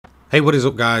Hey, what is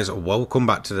up guys? Welcome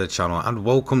back to the channel and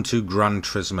welcome to Gran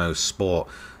Turismo Sport.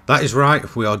 That is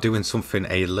right, we are doing something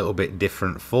a little bit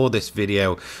different for this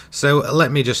video. So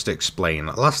let me just explain.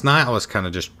 Last night I was kind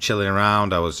of just chilling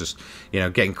around. I was just,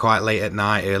 getting quite late at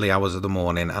night, early hours of the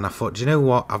morning. And I thought, do you know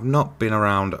what? I've not been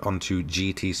around onto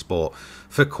GT Sport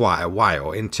for quite a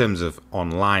while, in terms of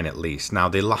online at least. Now,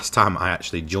 the last time I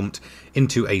actually jumped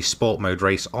into a sport mode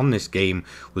race on this game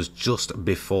was just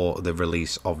before the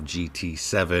release of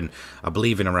GT7, I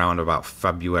believe in around about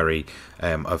February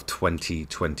of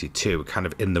 2022, kind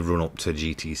of in the run up to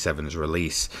GT7's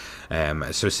release.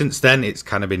 So since then it's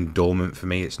kind of been dormant for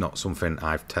me. It's not something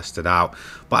I've tested out,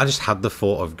 but I just had the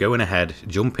thought of going ahead,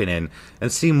 jumping in and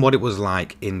seeing what it was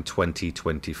like in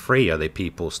 2023. Are there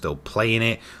people still playing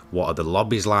it? What are the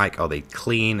lobbies like? Are they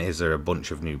clean? Is there a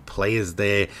bunch of new players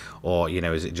there? Or,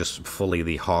 is it just fully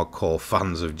the hardcore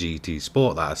fans of GT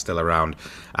Sport that are still around?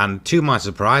 And to my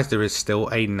surprise, there is still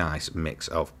a nice mix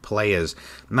of players.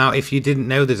 Now, if you didn't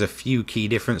know, there's a few key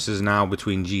differences now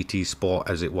between GT Sport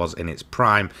as it was in its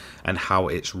prime and how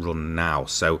it's run now.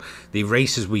 So the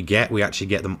races we actually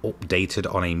get them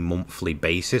updated on a monthly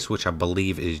basis, which I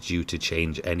believe is due to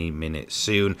change any minute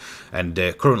soon. And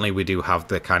currently we do have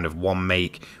the kind of one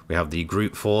make. We have the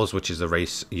Group 4s, which is the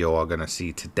race you're going to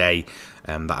see today,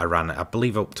 that I ran, I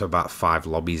believe, up to about 5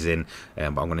 lobbies in, but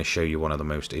I'm going to show you one of the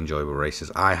most enjoyable races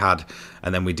I had.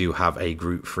 And then we do have a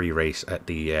Group 3 race at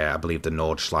the, I believe, the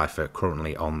Nordschleife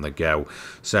currently on the go.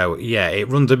 So yeah, it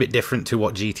runs a bit different to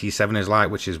what GT7 is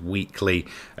like, which is weekly.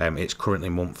 It's currently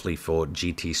monthly for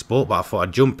GT Sport, but I thought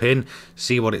I'd jump in,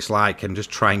 see what it's like, and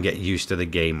just try and get used to the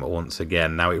game once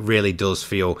again. Now, it really does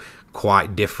feel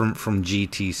quite different from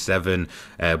GT7,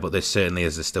 but there certainly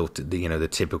is still the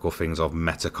typical things of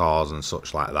meta cars and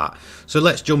such like that. So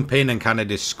let's jump in and kind of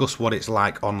discuss what it's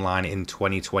like online in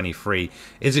 2023.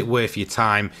 Is it worth your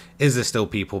time? Is there still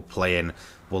people playing?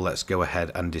 Well, let's go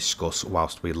ahead and discuss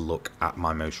whilst we look at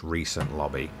my most recent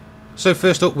lobby. So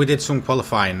first up, we did some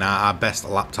qualifying. Now, our best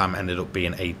lap time ended up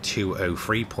being a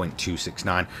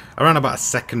 2:03.269, around about a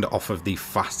second off of the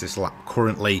fastest lap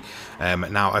currently.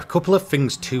 Now, a couple of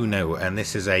things to know, and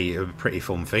this is a pretty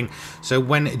fun thing. So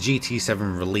when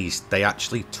GT7 released, they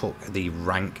actually took the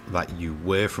rank that you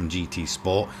were from GT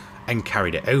Sport and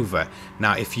carried it over.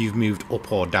 Now, if you've moved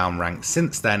up or down rank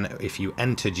since then, if you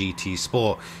enter GT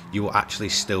Sport, you will actually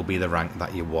still be the rank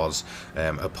that you was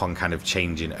upon kind of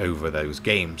changing over those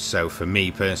games. So for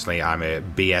me personally, I'm a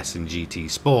BS in GT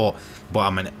Sport, but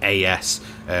I'm an AS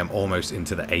almost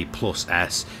into the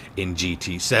A+S in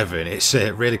GT7. It's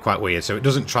really quite weird. So it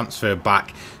doesn't transfer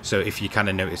back. So if you kind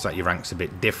of notice that your rank's a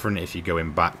bit different, if you're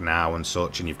going back now and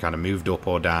such, and you've kind of moved up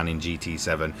or down in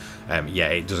GT7, yeah,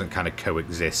 it doesn't kind of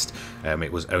coexist.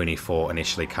 It was only for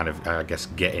initially kind of, I guess,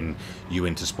 getting you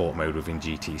into sport mode within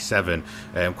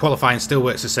GT7. Qualifying still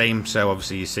works the same, so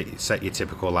obviously you set your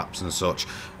typical laps and such.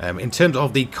 In terms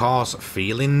of the car's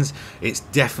feelings, it's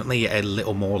definitely a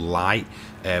little more light.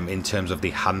 In terms of the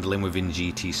handling within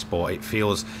GT Sport, it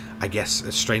feels, I guess,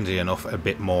 strangely enough, a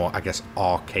bit more, I guess,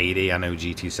 arcadey. I know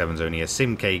GT7's only a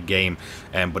simcade game,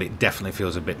 but it definitely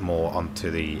feels a bit more onto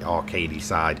the arcadey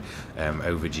side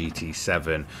over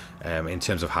GT7 in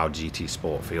terms of how GT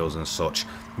Sport feels and such.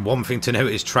 One thing to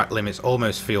note is track limits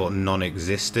almost feel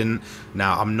non-existent.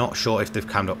 Now, I'm not sure if they've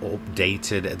kind of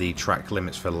updated the track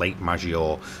limits for Lake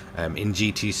Maggiore in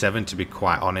GT7, to be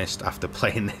quite honest. After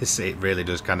playing this, it really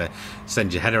does kind of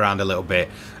send your head around a little bit,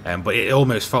 but it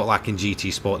almost felt like in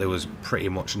GT Sport there was pretty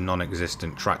much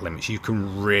non-existent track limits. You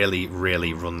can really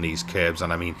run these curbs,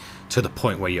 and I mean to the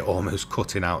point where you're almost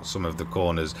cutting out some of the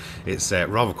corners. It's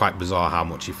rather quite bizarre how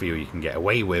much you feel you can get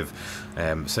away with.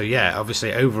 So yeah,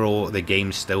 obviously overall the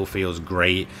game still feels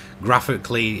great.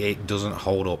 Graphically, it doesn't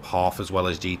hold up half as well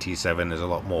as GT7. There's a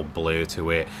lot more blur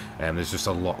to it, and there's just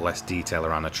a lot less detail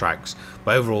around the tracks.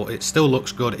 But overall, it still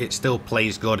looks good, it still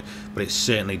plays good, but it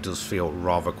certainly does feel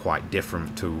rather quite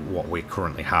different to what we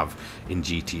currently have in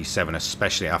GT7,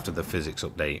 especially after the physics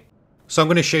update. So I'm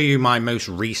going to show you my most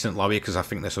recent lobby because I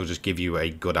think this will just give you a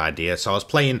good idea. So I was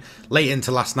playing late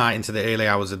into last night, into the early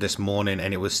hours of this morning,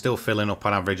 and it was still filling up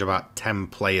on average about 10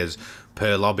 players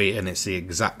per lobby, and it's the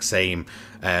exact same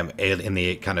in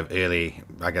the kind of early,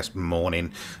 I guess,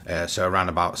 morning. So around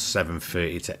about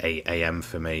 7:30 to 8 AM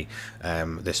for me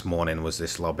this morning was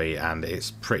this lobby, and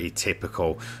it's pretty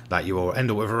typical that you will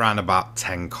end up with around about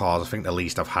 10 cars. I think the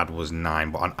least I've had was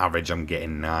 9, but on average I'm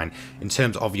getting 9. In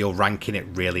terms of your ranking, it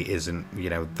really isn't,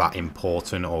 that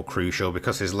important or crucial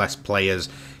because there's less players.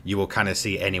 You will kind of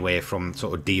see anywhere from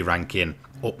sort of D ranking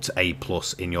up to A+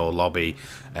 in your lobby.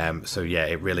 So yeah,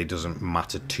 it really doesn't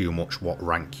matter too much what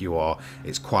rank you are.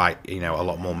 It's quite, you know, a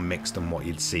lot more mixed than what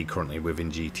you'd see currently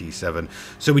within GT7.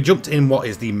 So we jumped in what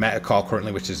is the meta car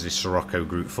currently, which is the Scirocco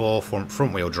Group 4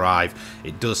 front wheel drive.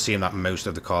 It does seem that most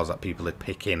of the cars that people are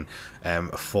picking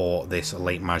for this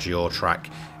late Maggiore track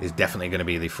is definitely going to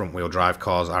be the front wheel drive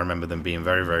cars. I remember them being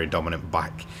very, very dominant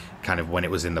back kind of when it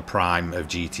was in the prime of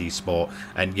GT Sport,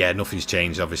 and yeah, nothing's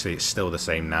changed. Obviously it's still the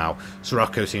same now.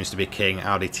 Scirocco seems to be king,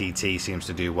 Audi TT seems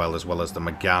to do well as the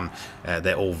Megane.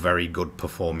 They're all very good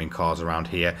performing cars around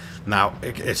here. Now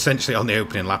essentially on the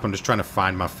opening lap, I'm just trying to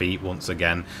find my feet once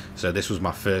again. So this was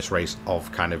my first race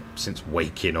of kind of since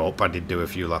waking up. I did do a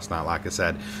few last night, like I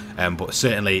said, but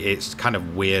certainly it's kind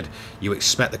of weird. You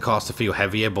expect the cars to feel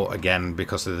heavier, but again,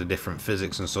 because of the different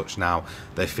physics and such now,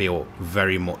 they feel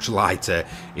very much lighter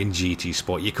in GT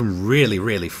Sport. You can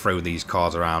really throw these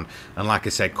cars around, and like I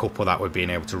said, couple that with being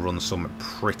able to run some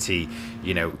pretty,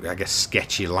 you know, I guess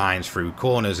sketchy lines through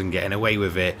corners and getting away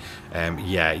with it.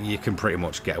 Yeah, you can pretty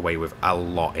much get away with a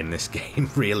lot in this game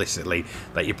realistically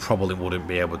that you probably wouldn't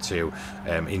be able to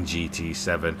in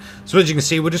GT7. So as you can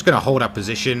see, we're just going to hold our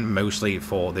position mostly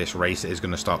for this race. It is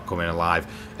going to start coming alive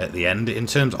at the end. In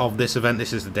terms of this event,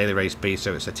 this is the daily race B,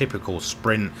 so it's a typical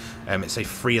sprint. It's a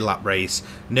 3-lap race,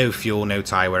 no fuel, no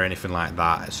tyre wear, anything like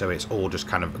that, so it's all just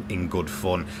kind of in good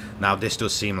fun. Now this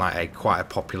does seem like quite a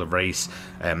popular race.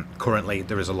 Currently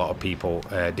there is a lot of people,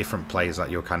 different players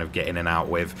that you're kind of getting in and out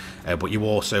with, but you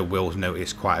also will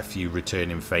notice quite a few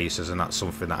returning faces, and that's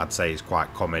something that I'd say is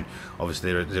quite common.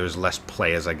 Obviously there is less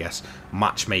players, I guess,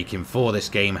 matchmaking for this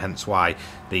game, hence why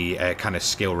the kind of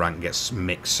skill rank gets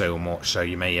mixed so much. So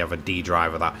you may have a D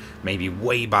driver that may be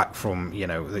way back from, you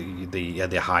know,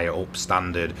 the higher up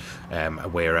standard,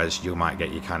 whereas you might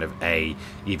get your kind of A,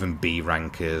 even B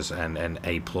rankers and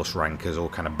A+ rankers all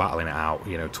kind of battling it out,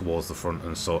 you know, towards the front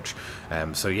and such.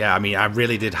 So yeah, I mean, I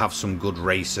really did have some good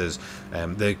races.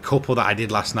 The couple that I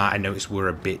did last night I noticed were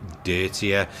a bit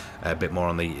dirtier, a bit more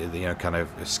on the you know, kind of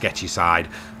sketchy side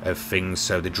of things.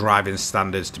 So the driving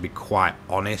standards, to be quite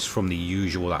honest, from the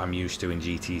usual that I'm used to in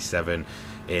GT7,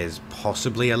 is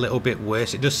possibly a little bit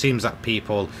worse. It just seems that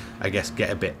people, I guess,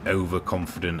 get a bit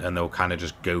overconfident and they'll kind of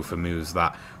just go for moves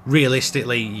that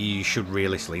realistically you should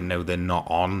realistically know they're not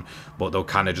on, but they'll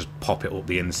kind of just pop it up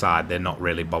the inside. They're not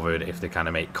really bothered if they kind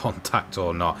of make contact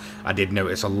or not. I did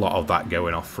notice a lot of that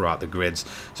going off throughout the grids,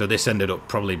 so this ended up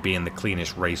probably being the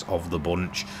cleanest race of the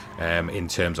bunch in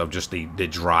terms of just the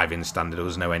driving standard. There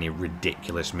was no any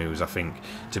ridiculous moves. I think,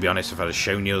 to be honest, if I'd have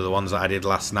shown you the ones that I did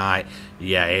last night,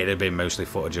 yeah, it'd have been mostly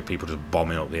footage of people just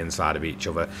bombing up the inside of each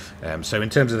other. So in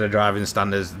terms of the driving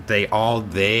standards, they are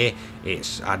there.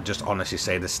 I'd just honestly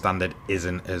say the standard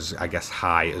isn't as, I guess,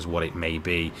 high as what it may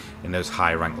be in those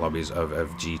high rank lobbies of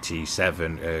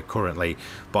GT7 currently,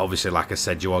 but obviously, like I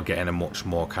said, you are getting a much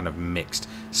more kind of mixed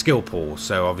skill pool.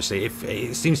 So obviously, if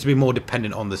it seems to be more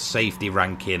dependent on the safety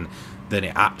ranking than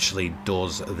it actually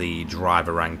does the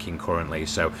driver ranking currently.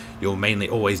 So you're mainly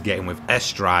always getting with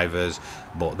S drivers,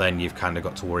 but then you've kind of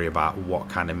got to worry about what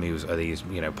kind of moves are these,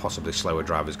 you know, possibly slower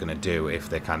drivers going to do if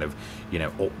they're kind of, you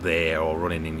know, up there or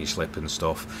running in your slip and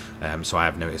stuff. So I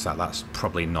have noticed that that's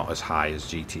probably not as high as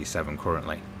GT7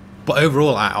 currently. But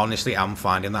overall, I honestly am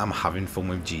finding that I'm having fun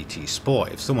with GT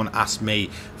Sport. If someone asked me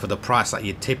for the price that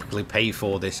you'd typically pay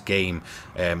for this game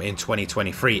in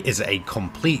 2023, is it a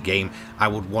complete game, I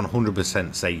would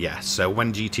 100% say yes. So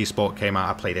when GT Sport came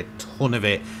out, I played a ton of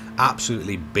it,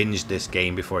 absolutely binged this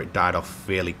game before it died off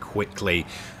fairly quickly.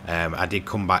 I did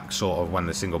come back sort of when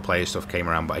the single player stuff came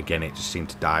around, but again, it just seemed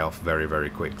to die off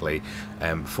very quickly.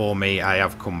 For me, I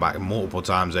have come back multiple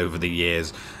times over the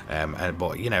years,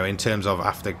 but you know, in terms of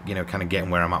after, you know, kind of getting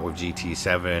where I'm at with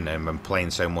GT7 and playing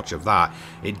so much of that,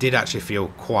 it did actually feel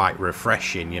quite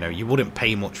refreshing. You know, you wouldn't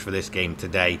pay much for this game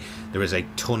today. There is a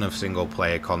ton of single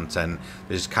player content.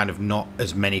 There's kind of not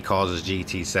as many cars as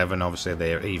GT7. Obviously,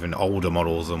 they're even older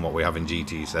models than what we have in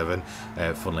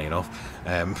GT7, funnily enough.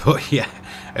 But yeah,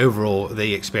 overall,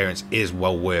 the experience is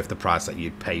well worth the price that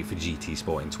you'd pay for GT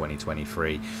Sport in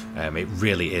 2023. It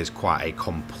really is quite a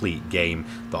complete game.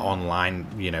 The online,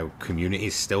 you know, community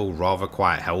is still rather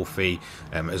quite healthy.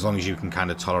 As long as you can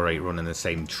kind of tolerate running the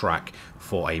same track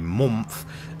for a month,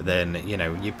 then, you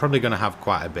know, you're probably going to have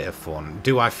quite a bit of fun.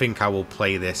 Do I think I will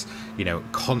play this, you know,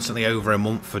 constantly over a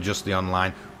month for just the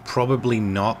online? Probably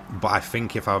not, but I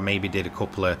think if I maybe did a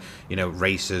couple of, you know,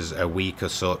 races a week or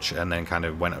such, and then kind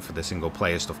of went up for the single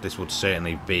player stuff, this would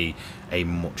certainly be a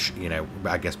much, you know,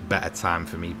 I guess better time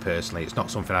for me personally. It's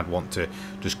not something I'd want to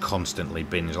just constantly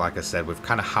binge. Like I said, with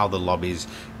kind of how the lobbies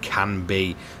can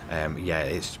be, yeah,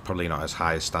 it's probably not as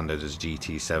high a standard as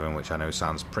GT7, which I know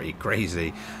sounds pretty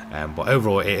crazy, but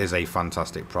overall it is a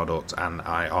fantastic product, and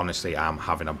I honestly am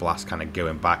having a blast kind of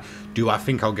going back. Do I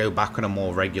think I'll go back on a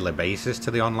more regular basis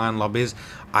to the online lobbies?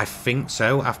 I think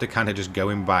so, after kind of just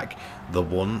going back the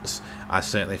once. I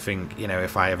certainly think, you know,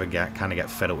 if I ever get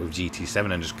fed up with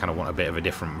GT7 and just kind of want a bit of a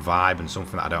different vibe and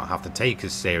something that I don't have to take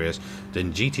as serious,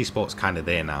 then GT Sport's kind of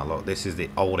there now. Look, this is the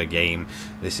older game.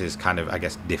 This is kind of, I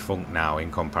guess, defunct now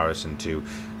in comparison to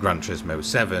Gran Turismo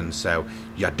 7, so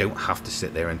you don't have to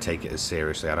sit there and take it as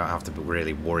seriously. I don't have to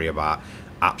really worry about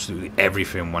absolutely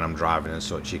everything when I'm driving and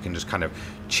such. You can just kind of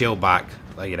chill back,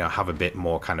 you know, have a bit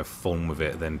more kind of fun with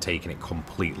it than taking it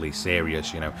completely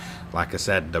serious. You know, like I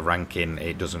said, the ranking,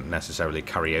 it doesn't necessarily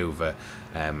carry over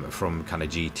from kind of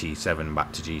GT7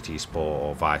 back to GT Sport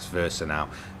or vice versa now.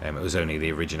 It was only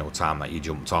the original time that you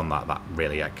jumped on that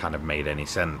really kind of made any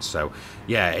sense. So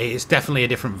yeah, it's definitely a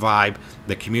different vibe.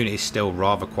 The community is still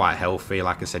rather quite healthy.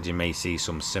 Like I said, you may see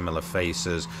some similar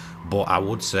faces, but I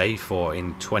would say for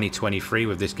in 2023,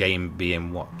 with this game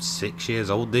being what, 6 years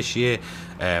old this year,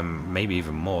 maybe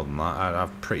even more than that, I'm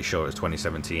pretty sure it was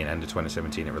 2017, end of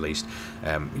 2017 it released.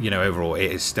 You know, overall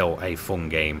it is still a fun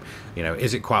game. You know,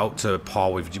 is it quite up to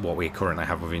par with what we currently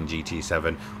have within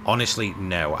GT7? Honestly,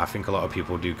 no. I think a lot of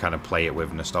people do kind of play it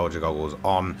with nostalgia goggles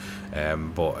on,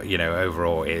 but you know,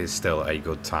 overall it is still a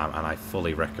good time, and I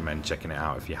fully recommend checking it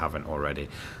out if you haven't already.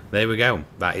 There we go.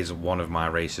 That is one of my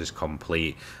races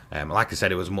complete. Like I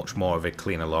said, it was much more of a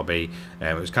cleaner lobby.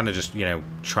 It was kind of just, you know,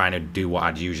 trying to do what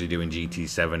I'd usually do in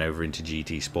GT7 over into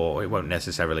GT Sport. It won't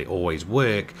necessarily always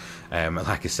work.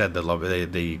 Like I said, the lobby,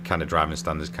 the kind of driving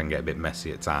standards can get a bit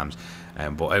messy at times.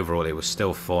 But overall, it was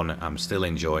still fun. I'm still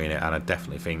enjoying it, and I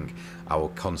definitely think I will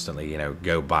constantly, you know,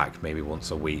 go back maybe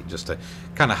once a week just to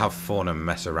kind of have fun and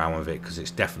mess around with it, because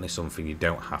it's definitely something you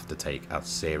don't have to take as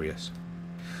serious.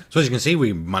 So as you can see,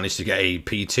 we managed to get a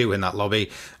P2 in that lobby.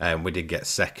 We did get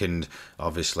second,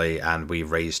 obviously, and we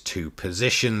raised 2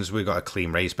 positions. We got a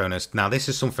clean race bonus. Now, this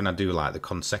is something I do like, the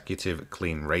consecutive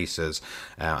clean races.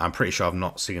 I'm pretty sure I've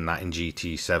not seen that in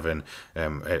GT7,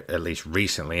 at least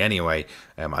recently anyway.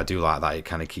 I do like that. It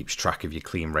kind of keeps track of your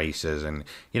clean races, and,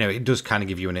 you know, it does kind of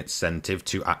give you an incentive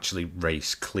to actually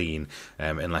race clean,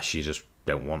 unless you just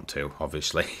don't want to,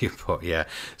 obviously. But yeah,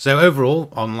 so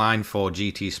overall, online for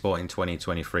GT Sport in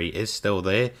 2023 is still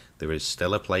there. There is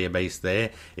still a player base there.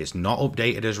 It's not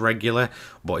updated as regular,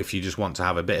 but if you just want to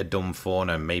have a bit of dumb fun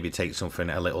and maybe take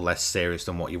something a little less serious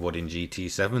than what you would in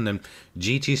GT7, then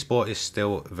GT Sport is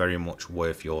still very much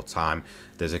worth your time.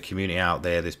 There's a community out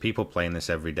there, there's people playing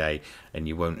this every day, and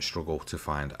you won't struggle to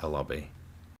find a lobby.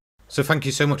 So thank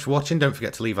you so much for watching. Don't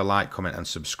forget to leave a like, comment and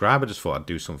subscribe. I just thought I'd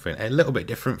do something a little bit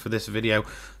different for this video.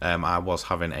 I was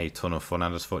having a ton of fun. I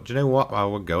just thought, do you know what? I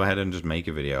will go ahead and just make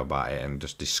a video about it and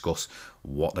just discuss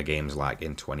what the game's like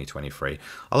in 2023.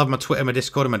 I'll have my Twitter, my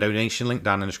Discord and my donation link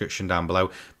down in the description down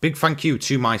below. Big thank you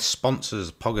to my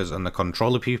sponsors, Poggers and the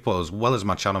Controller people, as well as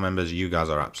my channel members. You guys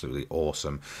are absolutely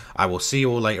awesome. I will see you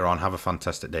all later on. Have a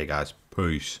fantastic day, guys.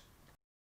 Peace.